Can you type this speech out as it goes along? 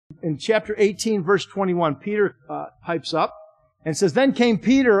in chapter 18, verse 21, Peter pipes up and says, "Then came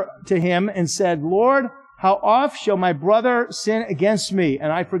Peter to him and said, Lord, how oft shall my brother sin against me,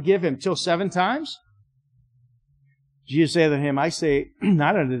 and I forgive him? Till 7 times? Jesus said to him, I say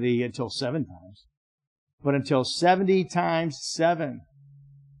not unto thee until 7 times, but until 70 times 7.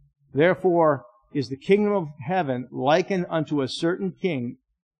 Therefore is the kingdom of heaven likened unto a certain king,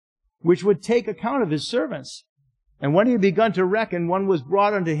 which would take account of his servants. And when he had begun to reckon, one was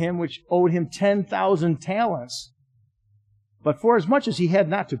brought unto him which owed him 10,000 talents. But forasmuch as he had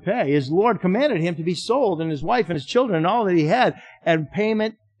not to pay, his Lord commanded him to be sold, and his wife and his children and all that he had, and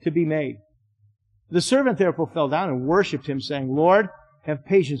payment to be made. The servant therefore fell down and worshipped him, saying, Lord, have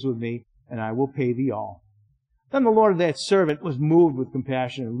patience with me, and I will pay thee all. Then the Lord of that servant was moved with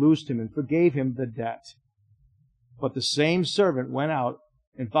compassion, and loosed him, and forgave him the debt. But the same servant went out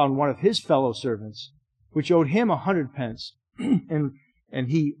and found one of his fellow servants, which owed him 100 pence, and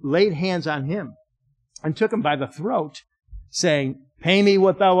he laid hands on him, and took him by the throat, saying, Pay me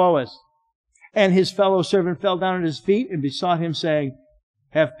what thou owest. And his fellow servant fell down at his feet, and besought him, saying,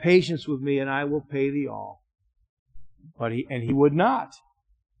 Have patience with me, and I will pay thee all. But he would not,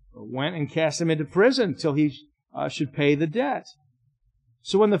 but went and cast him into prison till he should pay the debt.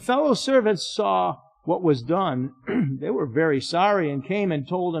 So when the fellow servants saw what was done, they were very sorry, and came and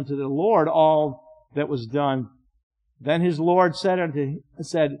told unto the Lord all that was done. Then his Lord said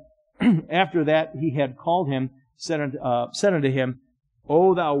after that he had called him, said unto him,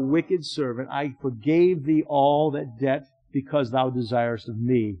 O thou wicked servant, I forgave thee all that debt, because thou desirest of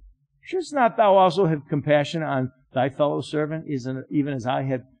me. Shouldst not thou also have compassion on thy fellow servant, even as I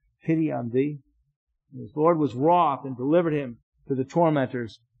had pity on thee? And his Lord was wroth, and delivered him to the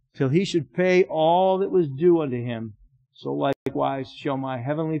tormentors, till he should pay all that was due unto him. So likewise shall my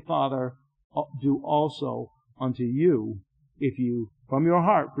heavenly Father do also unto you, if you from your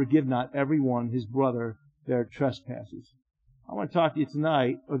heart forgive not every one his brother their trespasses. I want to talk to you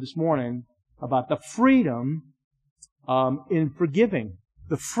tonight, or this morning, about the freedom in forgiving.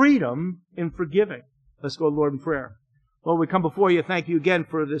 The freedom in forgiving. Let's go to the Lord in prayer. Lord, we come before you. Thank you again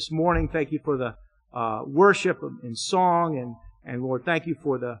for this morning. Thank you for the worship and song. And Lord, thank you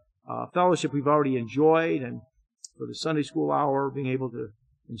for the fellowship we've already enjoyed, and for the Sunday school hour, being able to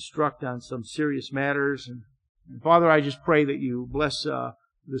instruct on some serious matters. And Father, I just pray that you bless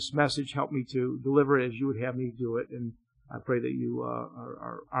this message. Help me to deliver it as you would have me do it. And I pray that you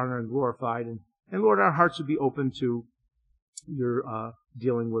are honored and glorified. And Lord, our hearts would be open to your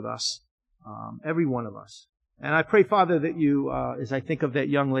dealing with us, every one of us. And I pray, Father, that you, as I think of that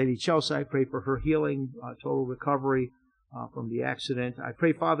young lady, Chelsea, I pray for her healing, total recovery from the accident. I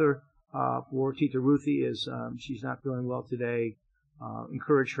pray, Father, for Tita Ruthie, as she's not feeling well today.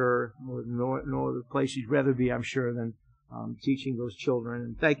 Encourage her. No other place she'd rather be, I'm sure, than teaching those children.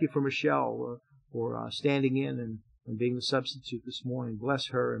 And thank you for Michelle for standing in and being the substitute this morning. Bless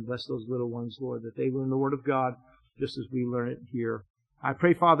her and bless those little ones, Lord, that they learn the Word of God just as we learn it here. I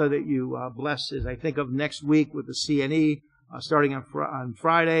pray, Father, that you bless as I think of next week with the CNE starting on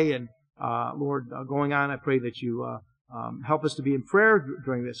Friday, and Lord, going on. I pray that you help us to be in prayer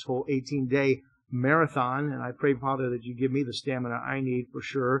during this whole 18-day marathon. And I pray, Father, that you give me the stamina I need for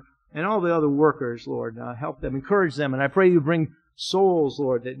sure, and all the other workers, Lord, help them, encourage them. And I pray you bring souls,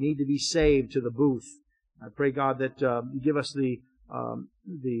 Lord, that need to be saved to the booth. I pray, God, that you give us the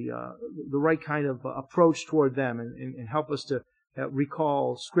right kind of approach toward them, and help us to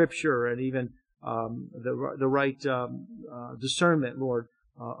recall Scripture, and even the right discernment, Lord,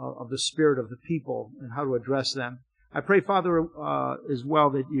 of the spirit of the people and how to address them. I pray, Father, as well,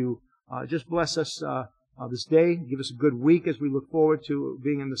 that you just bless us this day. Give us a good week as we look forward to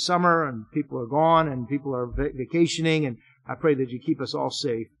being in the summer, and people are gone and people are vacationing. And I pray that you keep us all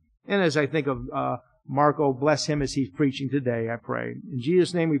safe. And as I think of Marco, bless him as he's preaching today, I pray. In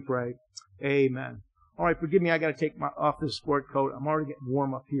Jesus' name we pray. Amen. All right, forgive me, I got to take off this sport coat. I'm already getting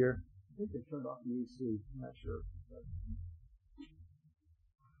warm up here. I think they turned off the AC. I'm not sure.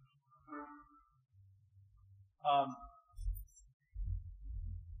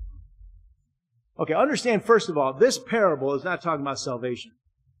 Okay, understand, first of all, this parable is not talking about salvation.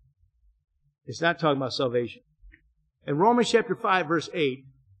 It's not talking about salvation. In Romans chapter 5, verse 8,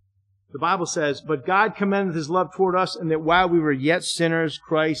 the Bible says, But God commendeth His love toward us, and that while we were yet sinners,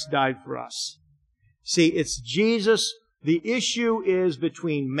 Christ died for us. See, it's Jesus. The issue is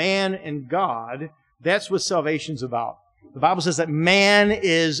between man and God. That's what salvation's about. The Bible says that man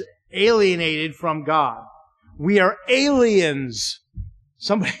is alienated from God. We are aliens.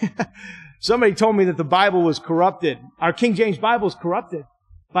 Somebody told me that the Bible was corrupted. Our King James Bible is corrupted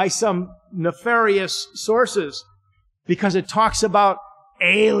by some nefarious sources, because it talks about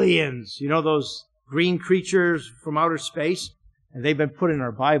aliens. You know those green creatures from outer space? And they've been put in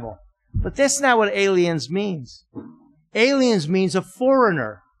our Bible. But that's not what aliens means. Aliens means a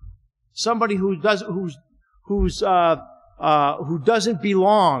foreigner. Somebody who doesn't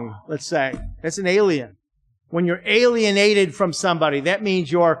belong, let's say. That's an alien. When you're alienated from somebody, that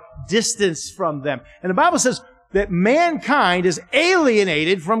means you're distanced from them. And the Bible says that mankind is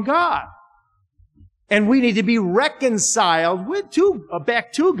alienated from God. And we need to be reconciled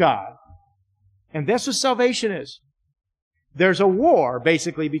back to God. And that's what salvation is. There's a war,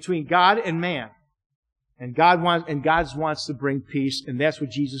 basically, between God and man. And God wants to bring peace, and that's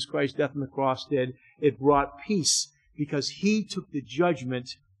what Jesus Christ's death on the cross did. It brought peace because He took the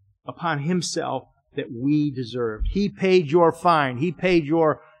judgment upon Himself that we deserved. He paid your fine. He paid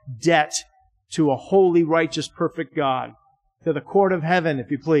your debt to a holy, righteous, perfect God, to the court of heaven,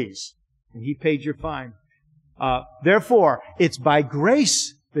 if you please. And He paid your fine. Therefore, it's by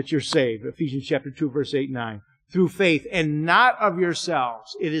grace that you're saved. Ephesians chapter 2, verse 8 and 9. Through faith, and not of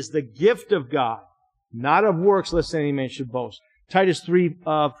yourselves. It is the gift of God, not of works, lest any man should boast. Titus 3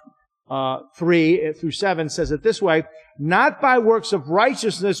 through 7 says it this way, not by works of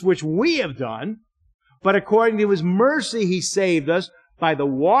righteousness which we have done, but according to His mercy He saved us by the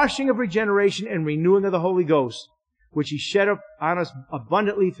washing of regeneration and renewing of the Holy Ghost, which He shed on us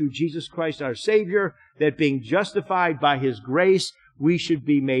abundantly through Jesus Christ our Savior, that being justified by His grace, we should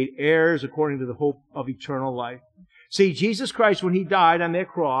be made heirs according to the hope of eternal life. See, Jesus Christ, when He died on that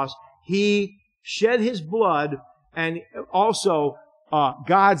cross, He shed His blood, and also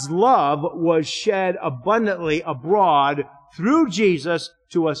God's love was shed abundantly abroad through Jesus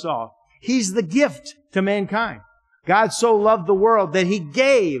to us all. He's the gift to mankind. God so loved the world that He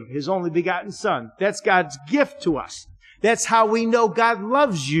gave His only begotten Son. That's God's gift to us. That's how we know God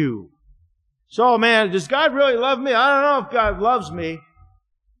loves you. So, man, does God really love me? I don't know if God loves me.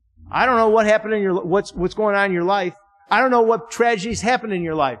 I don't know what happened in what's going on in your life. I don't know what tragedies happened in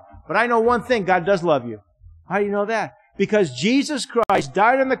your life. But I know one thing, God does love you. How do you know that? Because Jesus Christ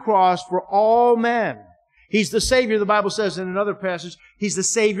died on the cross for all men. He's the Savior, the Bible says in another passage. He's the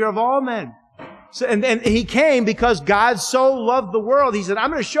Savior of all men. So, and He came because God so loved the world. He said, I'm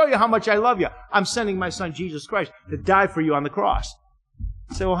going to show you how much I love you. I'm sending my Son, Jesus Christ, to die for you on the cross.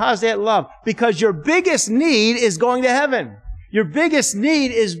 So, well, how's that love? Because your biggest need is going to heaven. Your biggest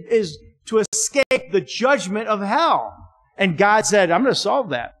need is to escape the judgment of hell. And God said, I'm going to solve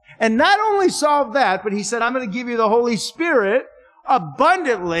that. And not only solve that, but He said, I'm going to give you the Holy Spirit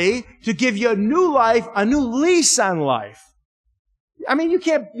abundantly to give you a new life, a new lease on life. I mean, you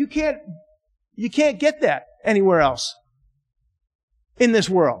can't get that anywhere else in this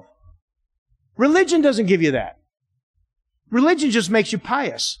world. Religion doesn't give you that. Religion just makes you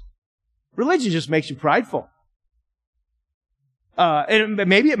pious. Religion just makes you prideful. And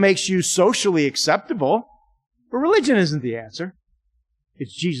maybe it makes you socially acceptable, but religion isn't the answer.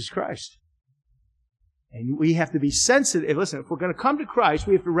 It's Jesus Christ. And we have to be sensitive. Listen, if we're going to come to Christ,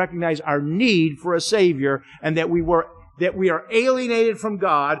 we have to recognize our need for a Savior and that we are alienated from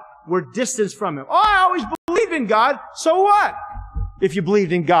God. We're distanced from Him. Oh, I always believed in God. So what? If you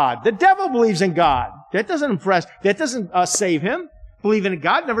believed in God. The devil believes in God. That doesn't save him. Believing in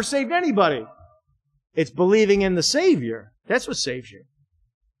God never saved anybody. It's believing in the Savior. That's what saves you.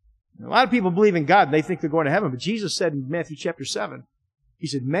 A lot of people believe in God and they think they're going to heaven, but Jesus said in Matthew chapter 7, He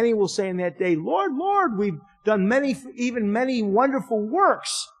said, many will say in that day, Lord, Lord, we've done many wonderful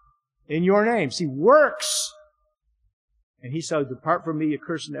works in your name. See, works. And He said, depart from me, you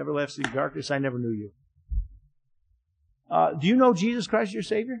cursed in everlasting darkness. I never knew you. Do you know Jesus Christ, your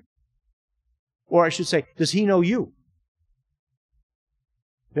Savior? Or I should say, does He know you?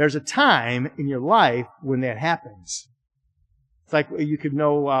 There's a time in your life when that happens. It's like you could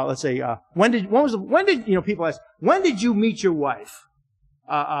know, let's say, people ask, when did you meet your wife?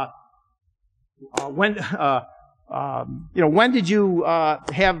 When did you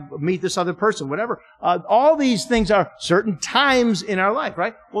meet this other person? Whatever. All these things are certain times in our life,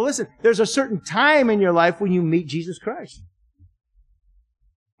 right? Well, listen, there's a certain time in your life when you meet Jesus Christ.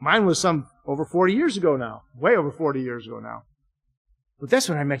 Mine was over 40 years ago now. Way over 40 years ago now. But that's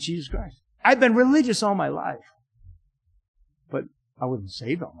when I met Jesus Christ. I've been religious all my life. But I wasn't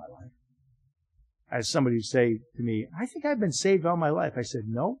saved all my life. I had somebody say to me, I think I've been saved all my life. I said,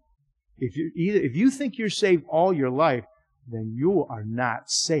 no. If you think you're saved all your life, then you are not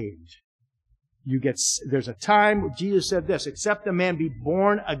saved. There's a time, Jesus said this, except a man be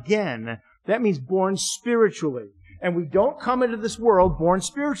born again. That means born spiritually. And we don't come into this world born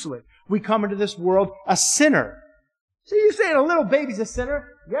spiritually. We come into this world a sinner. So you're saying a little baby's a sinner?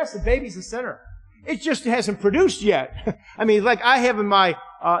 Yes, a baby's a sinner. It just hasn't produced yet. I mean, like I have in my,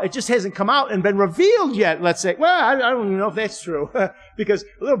 it just hasn't come out and been revealed yet, let's say. Well, I don't even know if that's true. Because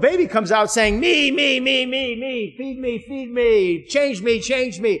a little baby comes out saying, me, feed me, change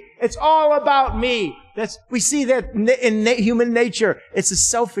me. It's all about me. We see that in human nature. It's a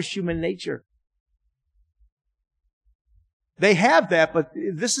selfish human nature. They have that, but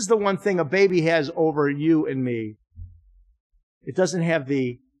this is the one thing a baby has over you and me. It doesn't have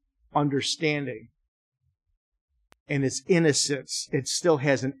the understanding and its innocence. It still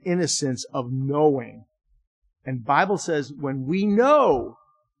has an innocence of knowing. And the Bible says when we know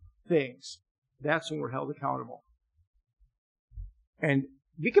things, that's when we're held accountable. And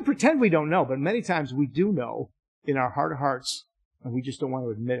we can pretend we don't know, but many times we do know in our heart of hearts, and we just don't want to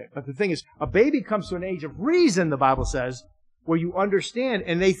admit it. But the thing is, a baby comes to an age of reason, the Bible says, where you understand,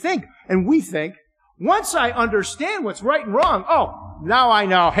 and they think, and we think, once I understand what's right and wrong, oh, now I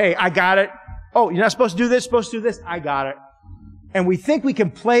know, hey, I got it. Oh, you're not supposed to do this, supposed to do this, I got it. And we think we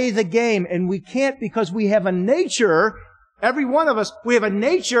can play the game, and we can't because we have a nature, every one of us, we have a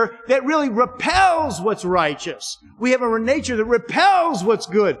nature that really repels what's righteous. We have a nature that repels what's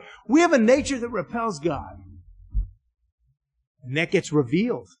good. We have a nature that repels God. And that gets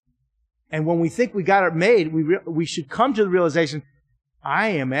revealed. And when we think we got it made, we should come to the realization, I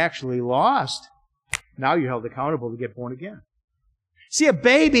am actually lost. Now you're held accountable to get born again. See, a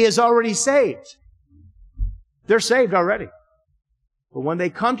baby is already saved. They're saved already. But when they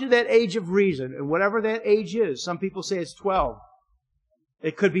come to that age of reason, and whatever that age is, some people say it's 12.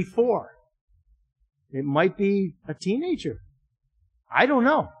 It could be 4. It might be a teenager. I don't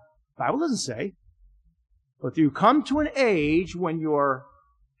know. The Bible doesn't say. But you come to an age when you're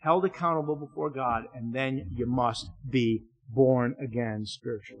held accountable before God, and then you must be born again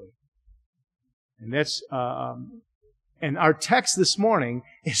spiritually. And that's, and our text this morning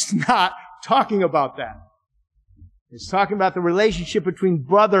is not talking about that. It's talking about the relationship between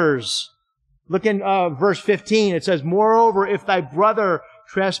brothers. Look in verse 15. It says, moreover, if thy brother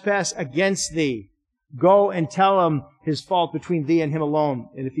trespass against thee, go and tell him his fault between thee and him alone.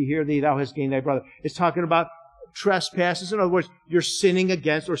 And if he hear thee, thou hast gained thy brother. It's talking about trespasses. In other words, you're sinning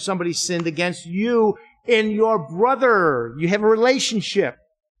against, or somebody sinned against you and your brother. You have a relationship.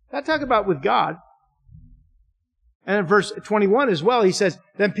 Not talking about with God. And in verse 21 as well, he says,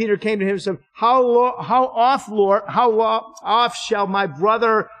 then Peter came to him and said, how oft shall my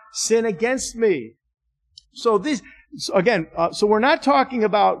brother sin against me? So we're not talking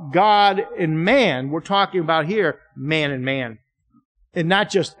about God and man. We're talking about here man and man. And not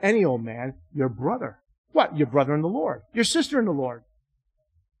just any old man, your brother. What? Your brother in the Lord. Your sister in the Lord.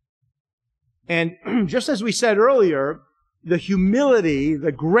 And just as we said earlier, the humility,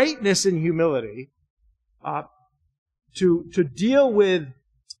 the greatness in humility, to deal with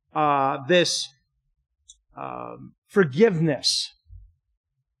this forgiveness,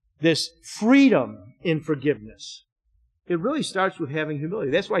 this freedom in forgiveness, it really starts with having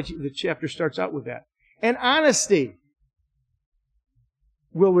humility. That's why the chapter starts out with that. And honesty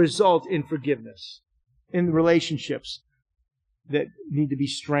will result in forgiveness, in relationships that need to be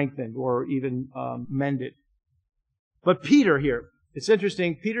strengthened or even mended. But Peter here, it's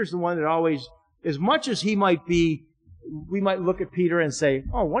interesting, Peter's the one that always, as much as he might be, we might look at Peter and say,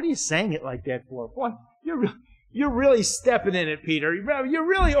 oh, what are you saying it like that for? Boy, you're really stepping in it, Peter. You're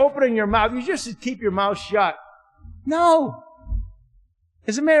really opening your mouth. You just keep your mouth shut. No.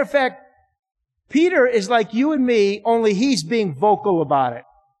 As a matter of fact, Peter is like you and me, only he's being vocal about it.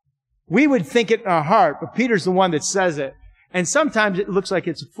 We would think it in our heart, but Peter's the one that says it. And sometimes it looks like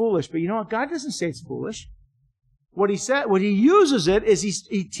it's foolish, but you know what? God doesn't say it's foolish. What he uses it is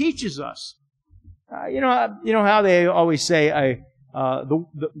he teaches us. You know how they always say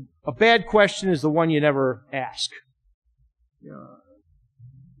a bad question is the one you never ask.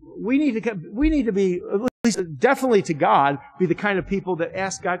 We need to be, at least definitely to God, be the kind of people that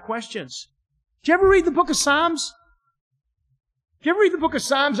ask God questions. Did you ever read the book of Psalms? Did you ever read the book of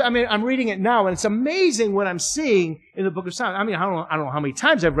Psalms? I mean, I'm reading it now, and it's amazing what I'm seeing in the book of Psalms. I mean, I don't know how many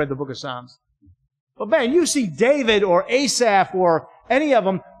times I've read the book of Psalms. But man, you see David or Asaph or any of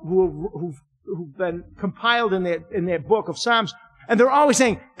them who've been compiled in that book of Psalms, and they're always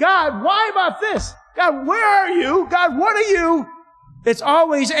saying, God, why about this? God, where are you? God, what are you? It's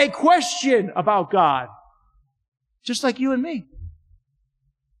always a question about God. Just like you and me.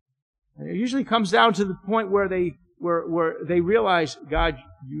 And it usually comes down to the point where they realize, God,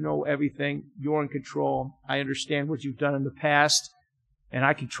 you know everything. You're in control. I understand what you've done in the past, and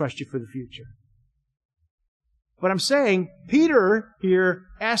I can trust you for the future. But I'm saying, Peter here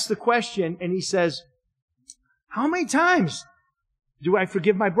asks the question, and he says, how many times do I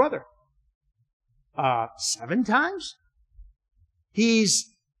forgive my brother? 7 times? He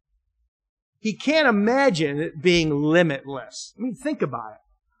can't imagine it being limitless. I mean, think about it.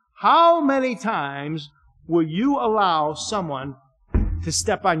 How many times will you allow someone to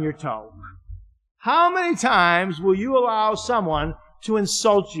step on your toe? How many times will you allow someone to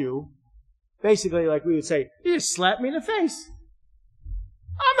insult you? Basically, like we would say, you just slapped me in the face.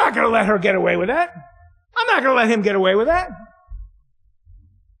 I'm not going to let her get away with that. I'm not going to let him get away with that.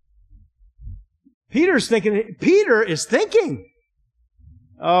 Peter is thinking,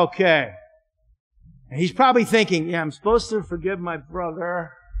 okay. And he's probably thinking, yeah, I'm supposed to forgive my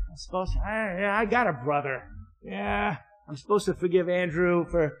brother. I got a brother. Yeah, I'm supposed to forgive Andrew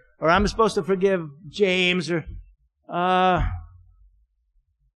or I'm supposed to forgive James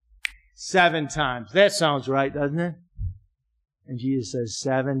 7 times. That sounds right, doesn't it? And Jesus says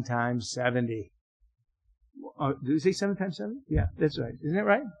 7 times 70. Did he say 7 times 70? Yeah, that's right. Isn't that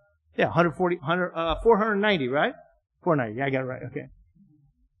right? Yeah, 490, right? 490. Yeah, I got it right. Okay.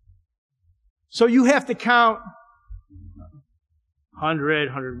 So you have to count 100,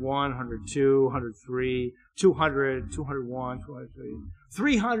 101, 102, 103, 200, 201, 203,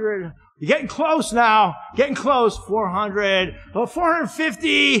 300. You're getting close now. Getting close. 400.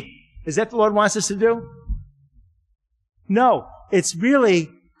 450. Is that what the Lord wants us to do? No. It's really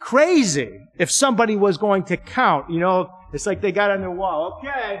crazy if somebody was going to count. You know, it's like they got on their wall.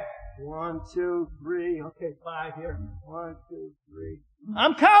 Okay. 1, 2, 3. Okay, 5 here. 1, 2, 3.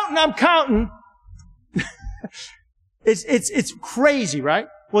 I'm counting. It's crazy, right?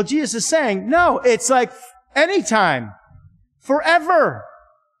 Well, Jesus is saying, no, it's like anytime, forever.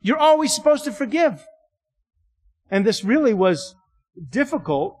 You're always supposed to forgive. And this really was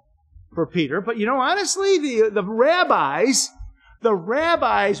difficult for Peter. But you know, honestly, the rabbis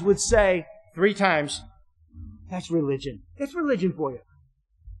would say 3 times. That's religion. That's religion for you.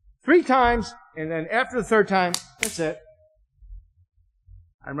 3 times, and then after the 3rd time, that's it.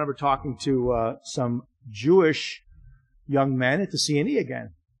 I remember talking to some Jewish young men at the CNE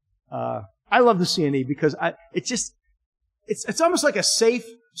again. I love the CNE because it's almost like a safe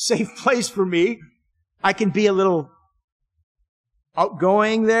place for me. I can be a little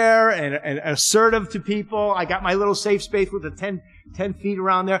outgoing there and assertive to people. I got my little safe space with the 10 feet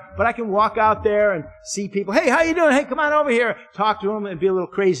around there, but I can walk out there and see people. Hey, how you doing? Hey, come on over here. Talk to them and be a little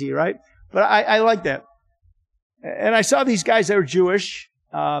crazy, right? But I like that. And I saw these guys that were Jewish,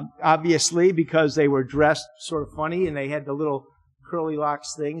 obviously, because they were dressed sort of funny and they had the little curly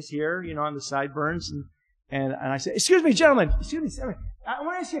locks things here, you know, on the sideburns. And I said, excuse me, gentlemen, I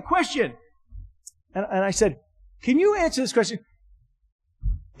want to ask you a question. And I said, can you answer this question?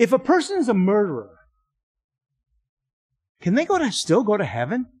 If a person is a murderer, can they still go to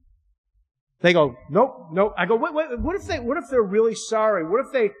heaven? They go, nope. I go, what if they're really sorry? What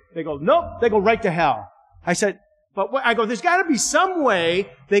if they go, nope, they go right to hell. I said, I go, there's got to be some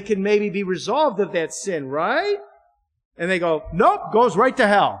way they can maybe be resolved of that sin, right? And they go, nope, goes right to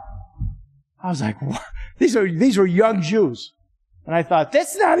hell. I was like, what? These were young Jews. And I thought,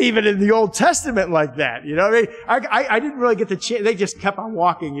 that's not even in the Old Testament like that. You know, I didn't really get the chance. They just kept on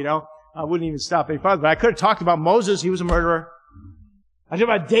walking, you know. I wouldn't even stop any farther. But I could have talked about Moses. He was a murderer. I talked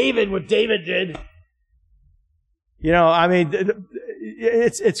about David, what David did. You know, I mean,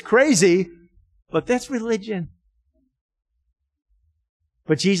 it's crazy, but that's religion.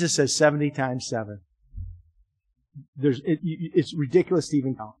 But Jesus says 70 times 7. It's ridiculous to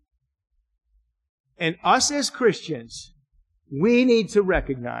even count. And us as Christians, we need to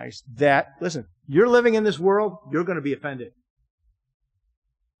recognize that, listen, you're living in this world, you're going to be offended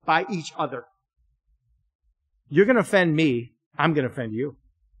by each other. You're going to offend me, I'm going to offend you.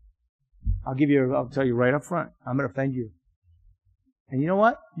 I'll tell you right up front, I'm going to offend you. And you know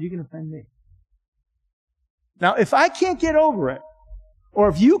what? You can offend me. Now, if I can't get over it, or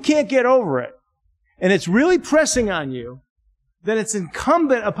if you can't get over it, and it's really pressing on you, then it's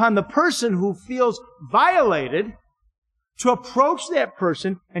incumbent upon the person who feels violated to approach that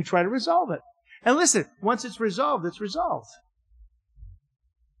person and try to resolve it. And listen, once it's resolved, it's resolved.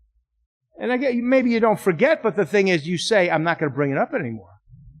 And again, maybe you don't forget, but the thing is, you say, I'm not going to bring it up anymore.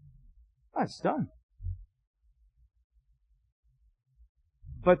 Oh, it's done.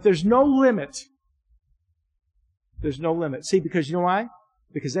 But there's no limit. There's no limit. See, because you know why?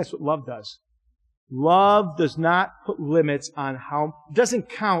 Because that's what love does. Love does not put limits on doesn't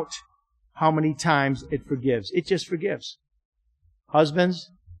count how many times it forgives. It just forgives. Husbands,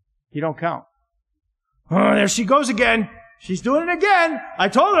 you don't count. Oh, there she goes again. She's doing it again. I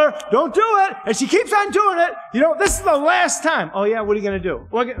told her, don't do it. And she keeps on doing it. You know, this is the last time. Oh, yeah, what are you going to do?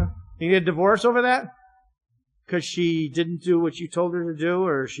 You get a divorce over that? because she didn't do what you told her to do,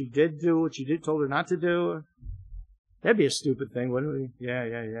 or she did do what you told her not to do? That'd be a stupid thing, wouldn't it?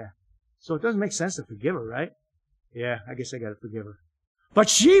 Yeah. So it doesn't make sense to forgive her, right? Yeah, I guess I got to forgive her. But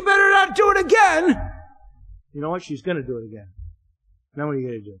she better not do it again! You know what? She's going to do it again. Now what are you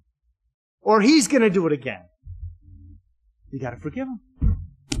going to do? Or he's going to do it again. You got to forgive him.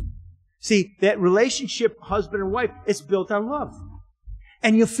 See, that relationship, husband and wife, it's built on love.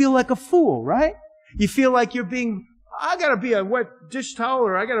 And you feel like a fool, right? You feel like you're being, I got to be a wet dish towel,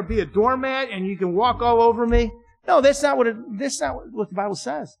 or I got to be a doormat, and you can walk all over me. No, that's not what the Bible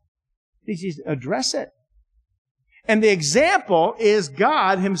says. He says, address it. And the example is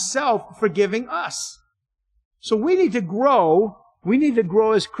God himself forgiving us. So we need to grow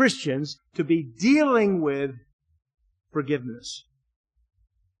as Christians to be dealing with forgiveness.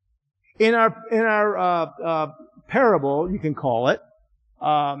 In our parable, you can call it,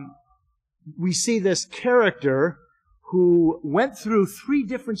 we see this character who went through 3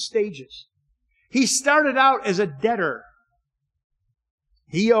 different stages. He started out as a debtor.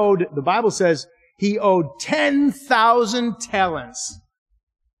 The Bible says, he owed 10,000 talents.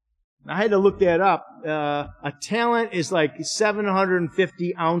 I had to look that up. A talent is like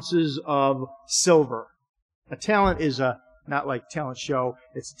 750 ounces of silver. A talent is not like talent show.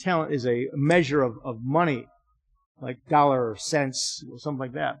 Talent is a measure of money, like dollar or cents, or something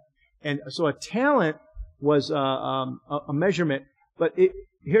like that. And so a talent was a measurement. But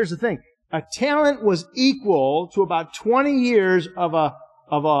here's the thing. A talent was equal to about 20 years of a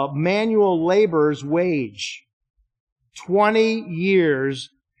manual laborer's wage. 20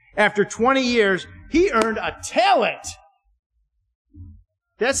 years. After 20 years, he earned a talent.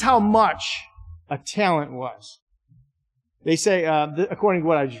 That's how much a talent was. They say, according to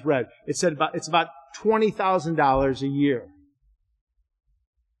what I just read, it's about $20,000 a year.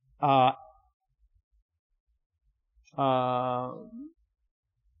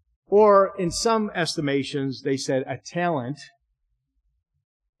 Or in some estimations, they said a talent,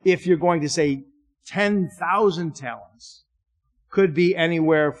 if you're going to say 10,000 talents, could be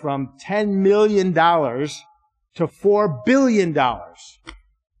anywhere from $10 million to $4 billion.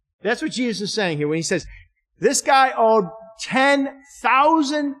 That's what Jesus is saying here when he says, this guy owed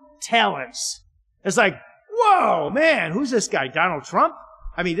 10,000 talents. It's like, whoa, man, who's this guy? Donald Trump?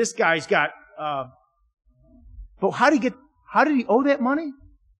 I mean, this guy's got, but how did he owe that money?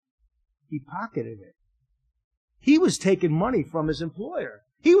 He pocketed it. He was taking money from his employer.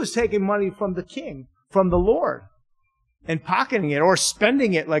 He was taking money from the king, from the Lord, and pocketing it or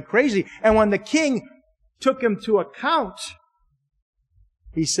spending it like crazy. And when the king took him to account,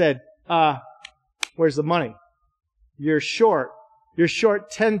 he said, where's the money? You're short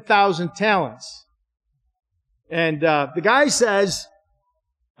 10,000 talents. And the guy says,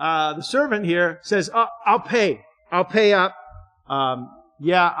 the servant here says, I'll pay up.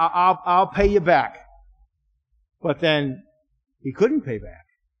 I'll pay you back. But then he couldn't pay back.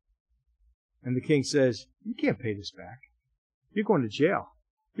 And the king says, you can't pay this back. You're going to jail.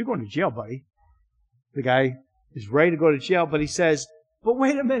 You're going to jail, buddy. The guy is ready to go to jail, but he says, but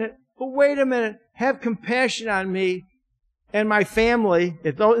wait a minute. Have compassion on me and my family.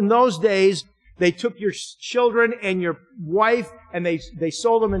 In those days, they took your children and your wife and they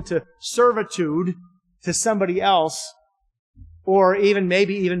sold them into servitude to somebody else. Or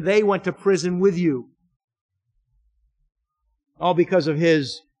maybe even they went to prison with you. All because of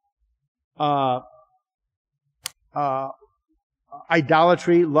his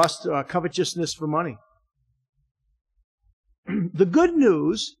idolatry, lust, covetousness for money. The good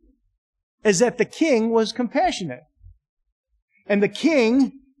news is that the king was compassionate. And the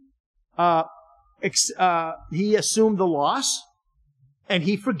king, he assumed the loss, and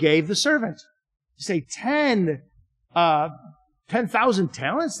he forgave the servant. You say 10,000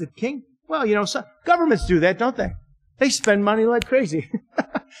 talents, the king? Well, governments do that, don't they? They spend money like crazy.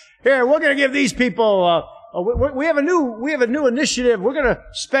 Here, we're going to give these people, we have a new initiative. We're going to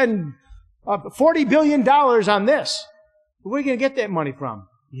spend $40 billion on this. Where are you going to get that money from?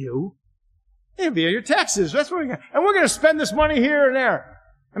 You. It'll be your taxes. That's what and we're going to spend this money here and there.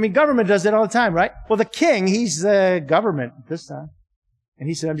 I mean, government does that all the time, right? Well, the king, he's the government this time. And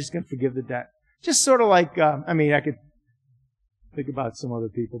he said, I'm just going to forgive the debt. Just sort of like, I could think about some other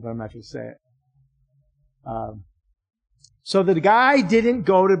people, but I'm not going to say it. So the guy didn't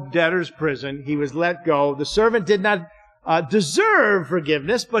go to debtor's prison. He was let go. The servant did not deserve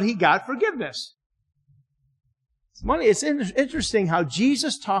forgiveness, but he got forgiveness. It's interesting how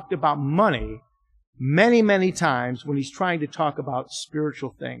Jesus talked about money many, many times when he's trying to talk about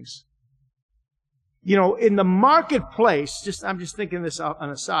spiritual things. In the marketplace, I'm just thinking this on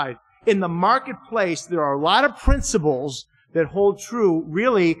a side, in the marketplace, there are a lot of principles that hold true,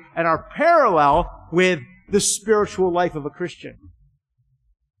 really, and are parallel with the spiritual life of a Christian.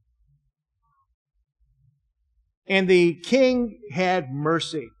 And the king had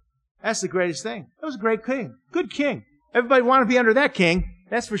mercy. That's the greatest thing. That was a great king. Good king. Everybody wanted to be under that king.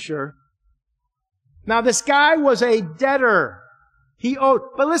 That's for sure. Now, this guy was a debtor. He owed,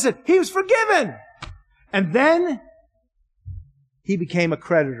 but listen, he was forgiven. And then he became a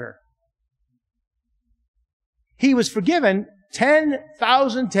creditor. He was forgiven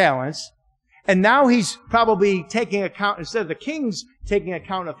 10,000 talents, and now he's probably taking account, instead of the king's taking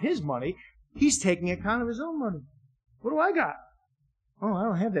account of his money, he's taking account of his own money. What do I got? Oh, I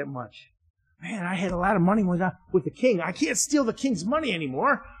don't have that much. Man, I had a lot of money with the king. I can't steal the king's money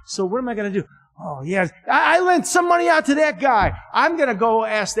anymore, so what am I going to do? Oh, yeah, I lent some money out to that guy. I'm going to go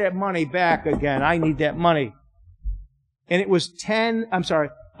ask that money back again. I need that money. And it was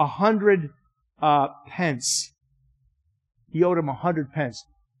 100 pence. He owed him 100 pence.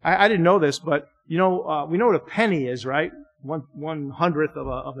 I didn't know this, but we know what a penny is, right? 1/100th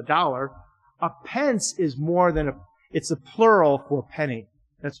of a dollar. A pence is more than it's the plural for penny.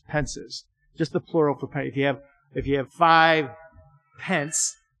 That's pences. Just the plural for penny. If you have 5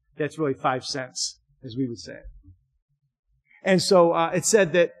 pence, that's really 5 cents, as we would say. And so it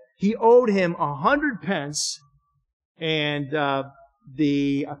said that he owed him 100 pence, and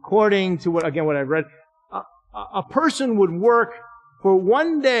according to what I read, a person would work for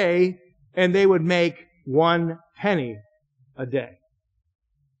 1 day, and they would make 1 penny a day.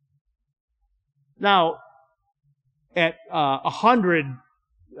 Now, at 100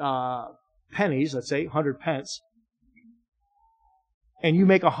 pennies, let's say 100 pence, and you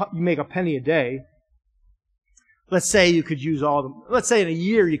make a penny a day, let's say you could use all of them. Let's say in a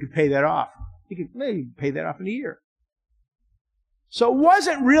year you could pay that off. You could maybe pay that off in a year. So it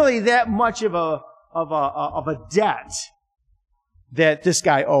wasn't really that much of a debt that this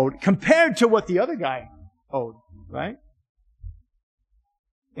guy owed compared to what the other guy owed, right?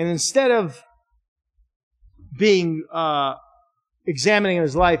 And instead of being examining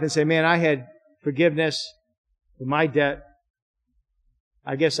his life and say, man, I had forgiveness for my debt,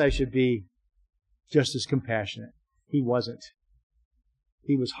 I guess I should be just as compassionate. He wasn't.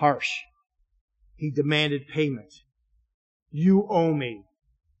 He was harsh. He demanded payment. You owe me.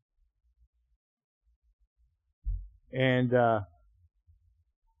 And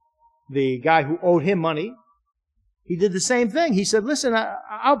the guy who owed him money, he did the same thing. He said, listen,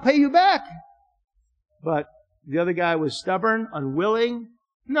 I'll pay you back. But the other guy was stubborn, unwilling.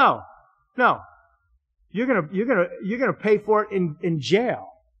 No. You're gonna pay for it in jail.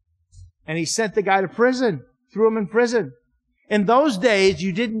 And he sent the guy to prison, threw him in prison. In those days,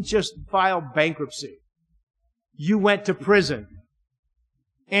 you didn't just file bankruptcy. You went to prison.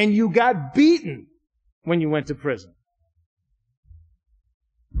 And you got beaten when you went to prison.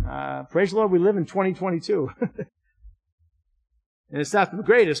 Praise the Lord, we live in 2022. And it's not the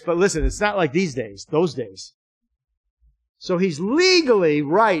greatest, but listen, it's not like these days, those days. So he's legally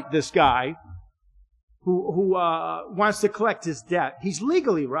right, this guy, who wants to collect his debt. He's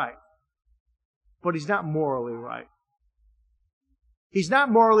legally right. But he's not morally right. He's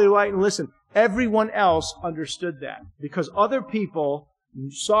not morally right. And listen, everyone else understood that. Because other people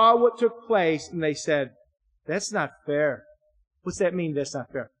saw what took place and they said, that's not fair. What's that mean, that's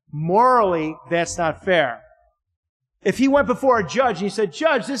not fair? Morally, that's not fair. If he went before a judge and he said,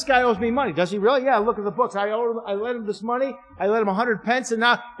 Judge, this guy owes me money. Does he really? Yeah, look at the books. I lent him this money. I lent him 100 pence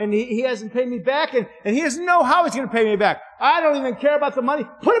and he hasn't paid me back and he doesn't know how he's going to pay me back. I don't even care about the money.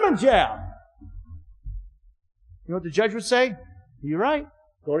 Put him in jail. You know what the judge would say? You're right.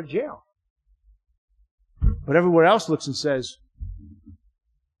 Go to jail. But everyone else looks and says,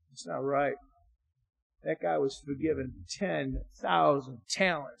 it's not right. That guy was forgiven 10,000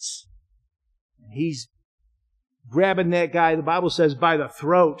 talents. And he's grabbing that guy, the Bible says, by the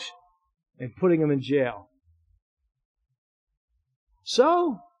throat and putting him in jail.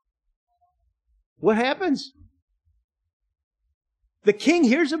 So, what happens? The king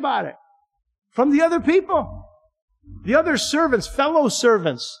hears about it from the other people, the other servants, fellow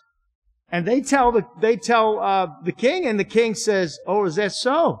servants, and they tell the king, and the king says, "Oh, is that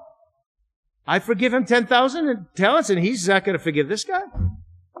so? I forgive him 10,000 talents, and he's not going to forgive this guy.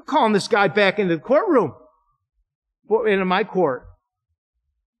 I'm calling this guy back into the courtroom, into my court.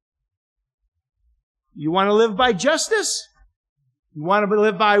 You want to live by justice? You want to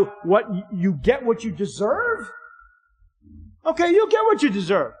live by what you get what you deserve? Okay, you'll get what you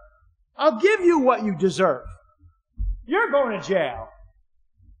deserve. I'll give you what you deserve. You're going to jail."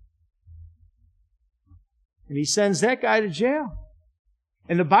 And he sends that guy to jail.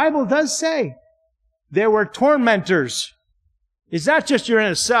 And the Bible does say there were tormentors. It's not just you're in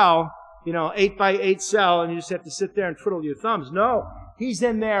a cell, 8x8 cell, and you just have to sit there and twiddle your thumbs. No, he's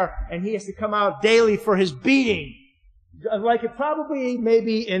in there, and he has to come out daily for his beating. Like it probably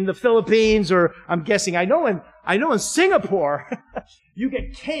maybe in the Philippines, or I'm guessing, I know in Singapore, you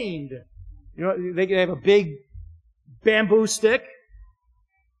get caned. They have a big bamboo stick.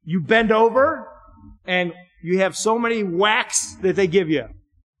 You bend over, and you have so many whacks that they give you.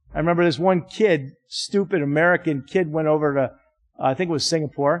 I remember this one kid, stupid American kid, went over to, I think it was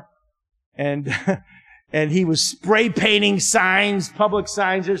Singapore, and and he was spray painting signs, public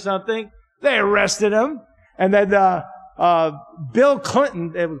signs or something. They arrested him, and then Bill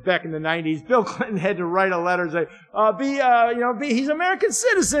Clinton, it was back in the 90s, Bill Clinton had to write a letter and say, he's an American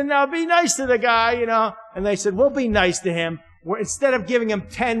citizen, now be nice to the guy, And they said, we'll be nice to him. Instead of giving him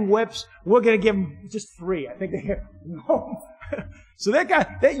 10 whips, we're going to give him just 3. I think they no. So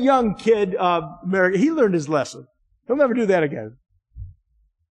that young kid, he learned his lesson. He'll never do that again.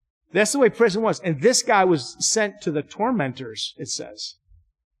 That's the way prison was. And this guy was sent to the tormentors, it says.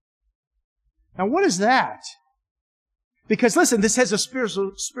 Now, what is that? Because listen, this has a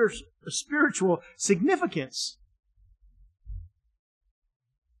spiritual significance.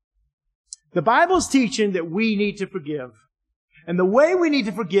 The Bible's teaching that we need to forgive. And the way we need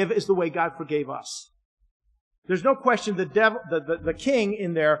to forgive is the way God forgave us. There's no question the king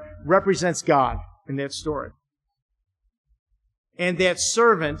in there represents God in that story. And that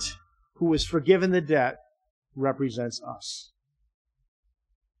servant who was forgiven the debt represents us.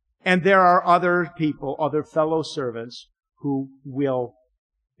 And there are other people, other fellow servants who will,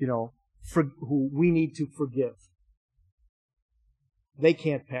 who we need to forgive. They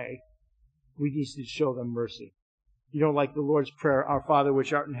can't pay. We need to show them mercy. Like the Lord's Prayer, Our Father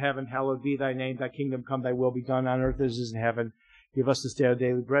which art in heaven, hallowed be thy name, thy kingdom come, thy will be done on earth as it is in heaven. Give us this day our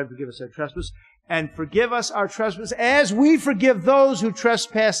daily bread, forgive us our trespasses, and forgive us our trespasses as we forgive those who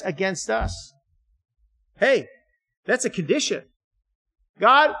trespass against us. Hey, that's a condition.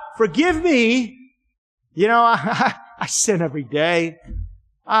 God, forgive me. I sin every day.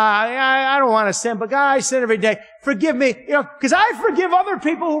 I don't want to sin, but God, I sin every day. Forgive me, because I forgive other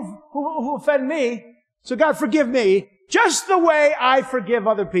people who offend me. So God, forgive me just the way I forgive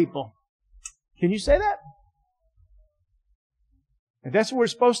other people. Can you say that? And that's what we're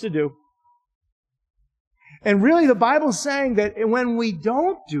supposed to do. And really the Bible's saying that when we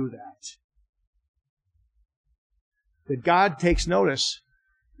don't do that God takes notice.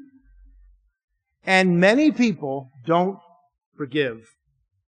 And many people don't forgive.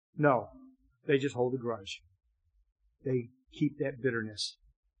 No, they just hold a grudge. They keep that bitterness.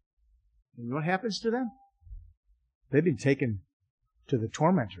 And you know what happens to them? They've been taken to the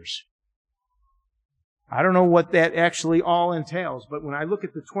tormentors. I don't know what that actually all entails, but when I look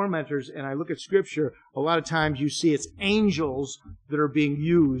at the tormentors and I look at Scripture, a lot of times you see it's angels that are being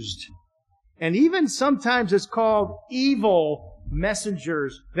used. And even sometimes it's called evil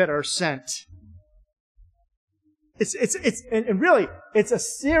messengers that are sent. And really, it's a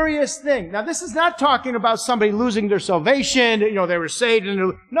serious thing. Now, this is not talking about somebody losing their salvation, they were saved.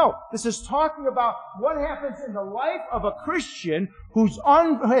 No, this is talking about what happens in the life of a Christian who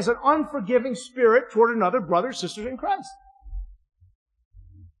has an unforgiving spirit toward another brother or sister in Christ.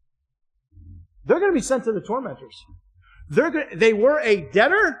 They're going to be sent to the tormentors. They were a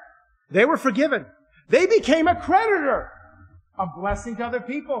debtor. They were forgiven. They became a creditor, a blessing to other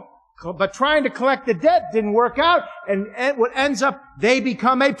people. But trying to collect the debt didn't work out, and what ends up, they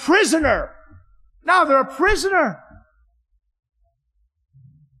become a prisoner. Now they're a prisoner.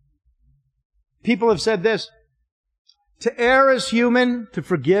 People have said this: to err is human, to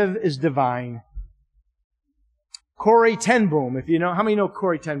forgive is divine. Corrie ten Boom, if you know, how many know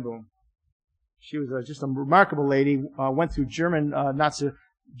Corrie ten Boom? She was just a remarkable lady. Went through German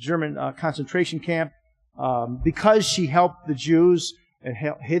concentration camp because she helped the Jews and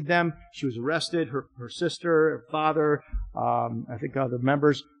hid them. She was arrested. Her sister, her father, I think other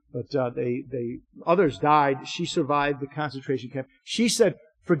members, but others died. She survived the concentration camp. She said,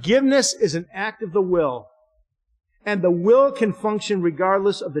 forgiveness is an act of the will, and the will can function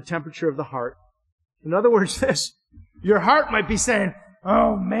regardless of the temperature of the heart. In other words, your heart might be saying,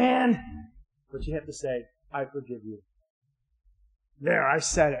 oh man, but you have to say, I forgive you. There, I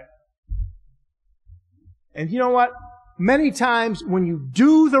said it. And you know what? Many times when you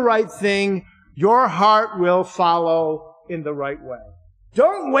do the right thing, your heart will follow in the right way.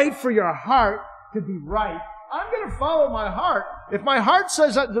 Don't wait for your heart to be right. I'm going to follow my heart. If my heart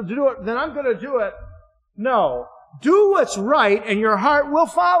says to do it, then I'm going to do it. No. Do what's right and your heart will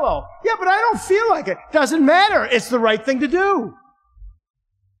follow. Yeah, but I don't feel like it. Doesn't matter. It's the right thing to do.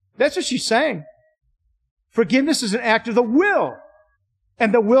 That's what she's saying. Forgiveness is an act of the will.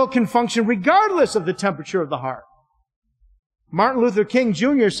 And the will can function regardless of the temperature of the heart. Martin Luther King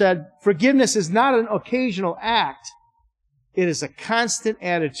Jr. said, forgiveness is not an occasional act. It is a constant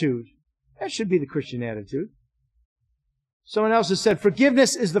attitude. That should be the Christian attitude. Someone else has said,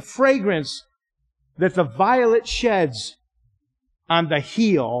 forgiveness is the fragrance that the violet sheds on the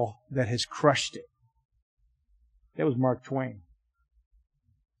heel that has crushed it. That was Mark Twain.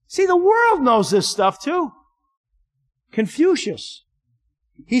 See, the world knows this stuff too. Confucius.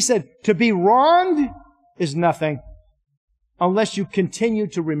 He said, to be wronged is nothing unless you continue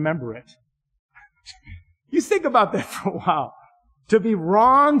to remember it. You think about that for a while. To be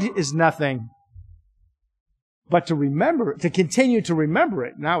wronged is nothing. But to remember it, to continue to remember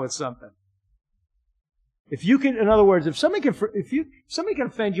it, now it's something. If you can, in other words, if somebody can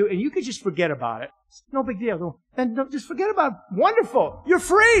offend you and you can just forget about it, it's no big deal. Then don't just forget about it. Wonderful. You're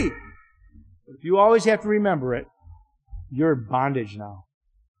free. But if you always have to remember it, you're in bondage now.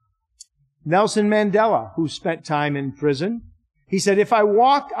 Nelson Mandela, who spent time in prison, he said, if I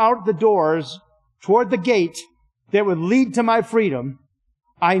walked out the doors toward the gate that would lead to my freedom,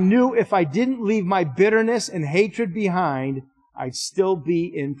 I knew if I didn't leave my bitterness and hatred behind, I'd still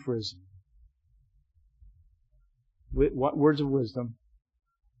be in prison. What words of wisdom.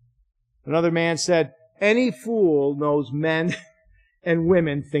 Another man said, any fool knows men and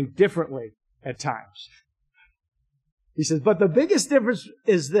women think differently at times. He says, but the biggest difference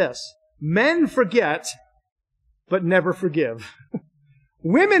is this. Men forget, but never forgive.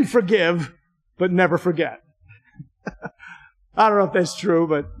 Women forgive, but never forget. I don't know if that's true,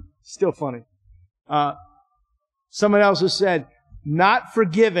 but still funny. Someone else has said, not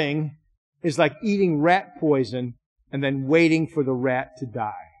forgiving is like eating rat poison and then waiting for the rat to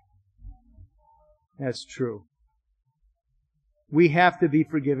die. That's true. We have to be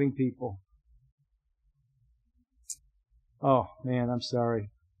forgiving people. Oh, man, I'm sorry.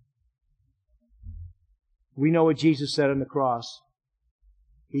 We know what Jesus said on the cross.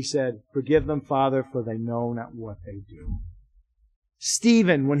 He said, forgive them, Father, for they know not what they do.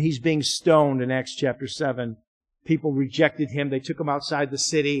 Stephen, when he's being stoned in Acts chapter 7, people rejected him. They took him outside the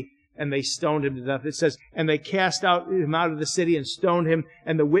city and they stoned him to death. It says, and they cast him out of the city and stoned him,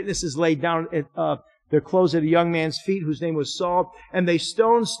 and the witnesses laid down their clothes at a young man's feet whose name was Saul. And they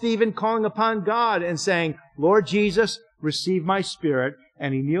stoned Stephen, calling upon God and saying, Lord Jesus, receive my spirit.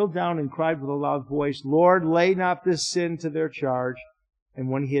 And he kneeled down and cried with a loud voice, Lord, lay not this sin to their charge. And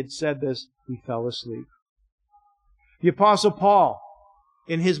when he had said this, he fell asleep. The Apostle Paul,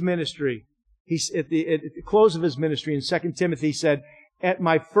 in his ministry, at the close of his ministry in 2 Timothy, said, at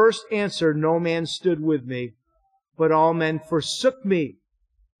my first answer no man stood with me, but all men forsook me.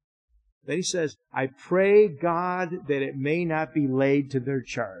 Then he says, I pray God that it may not be laid to their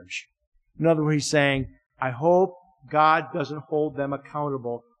charge. In other words, he's saying, I hope God doesn't hold them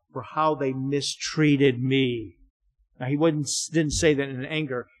accountable for how they mistreated me. Now, he didn't say that in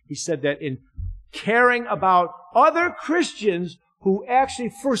anger. He said that in caring about other Christians who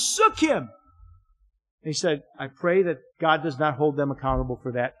actually forsook him. He said, I pray that God does not hold them accountable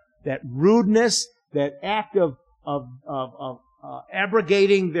for that rudeness, that act of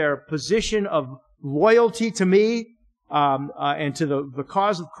abrogating their position of loyalty to me and to the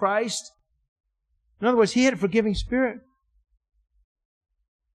cause of Christ. In other words, he had a forgiving spirit.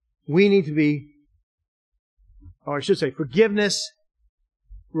 We need to be, or I should say, forgiveness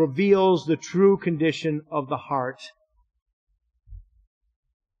reveals the true condition of the heart.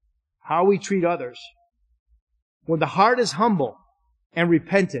 How we treat others. When the heart is humble and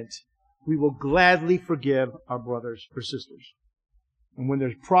repentant, we will gladly forgive our brothers or sisters. And when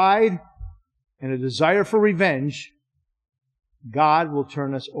there's pride and a desire for revenge, God will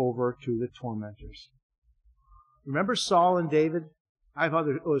turn us over to the tormentors. Remember Saul and David? I have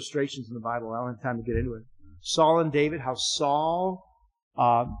other illustrations in the Bible. I don't have time to get into it. Saul and David, how Saul,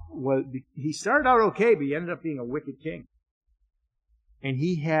 he started out okay, but he ended up being a wicked king. And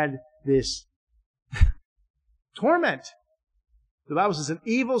he had this torment. The Bible says an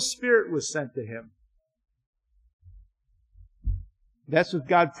evil spirit was sent to him. That's what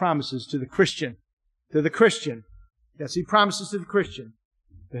God promises to the Christian. To the Christian. That's what He promises to the Christian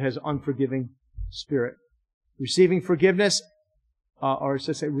that has an unforgiving spirit. Receiving forgiveness,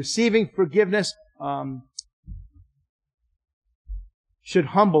 receiving forgiveness should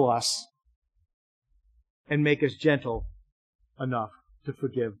humble us and make us gentle enough to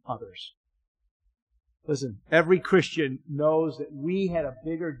forgive others. Listen, every Christian knows that we had a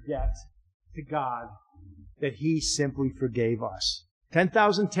bigger debt to God that He simply forgave us.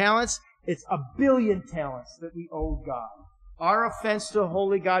 10,000 talents, it's 1 billion talents that we owe God. our offense to a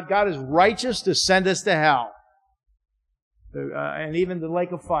holy God. God is righteous to send us to hell. And even the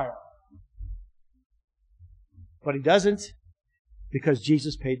lake of fire. But He doesn't, because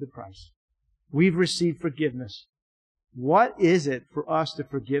Jesus paid the price. We've received forgiveness. What is it for us to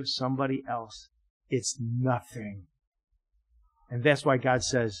forgive somebody else? It's nothing. And that's why God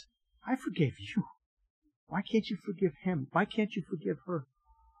says, I forgave you. Why can't you forgive him? Why can't you forgive her?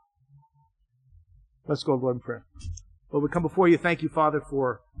 Let's go, Lord, in prayer. Lord, we come before you. Thank you, Father,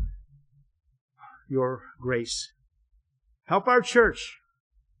 for your grace. Help our church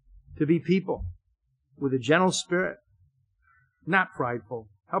to be people with a gentle spirit, not prideful.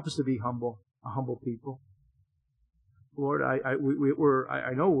 Help us to be humble, a humble people. Lord,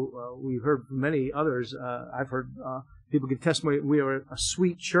 I know we've heard from many others. I've heard people give testimony. We are a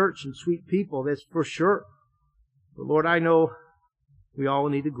sweet church and sweet people. That's for sure. But Lord, I know we all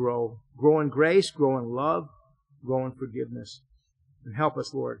need to grow. Grow in grace, grow in love, grow in forgiveness. And help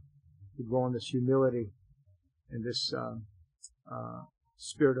us, Lord, to grow in this humility and this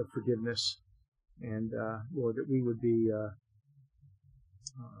spirit of forgiveness. And, Lord, that we would be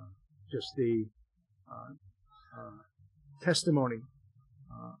just the testimony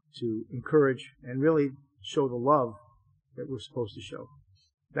to encourage and really show the love that we're supposed to show.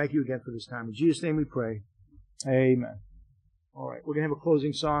 Thank you again for this time. In Jesus' name we pray. Amen. All right, we're going to have a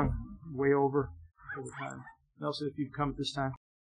closing song way over time. Nelson, if you'd come at this time.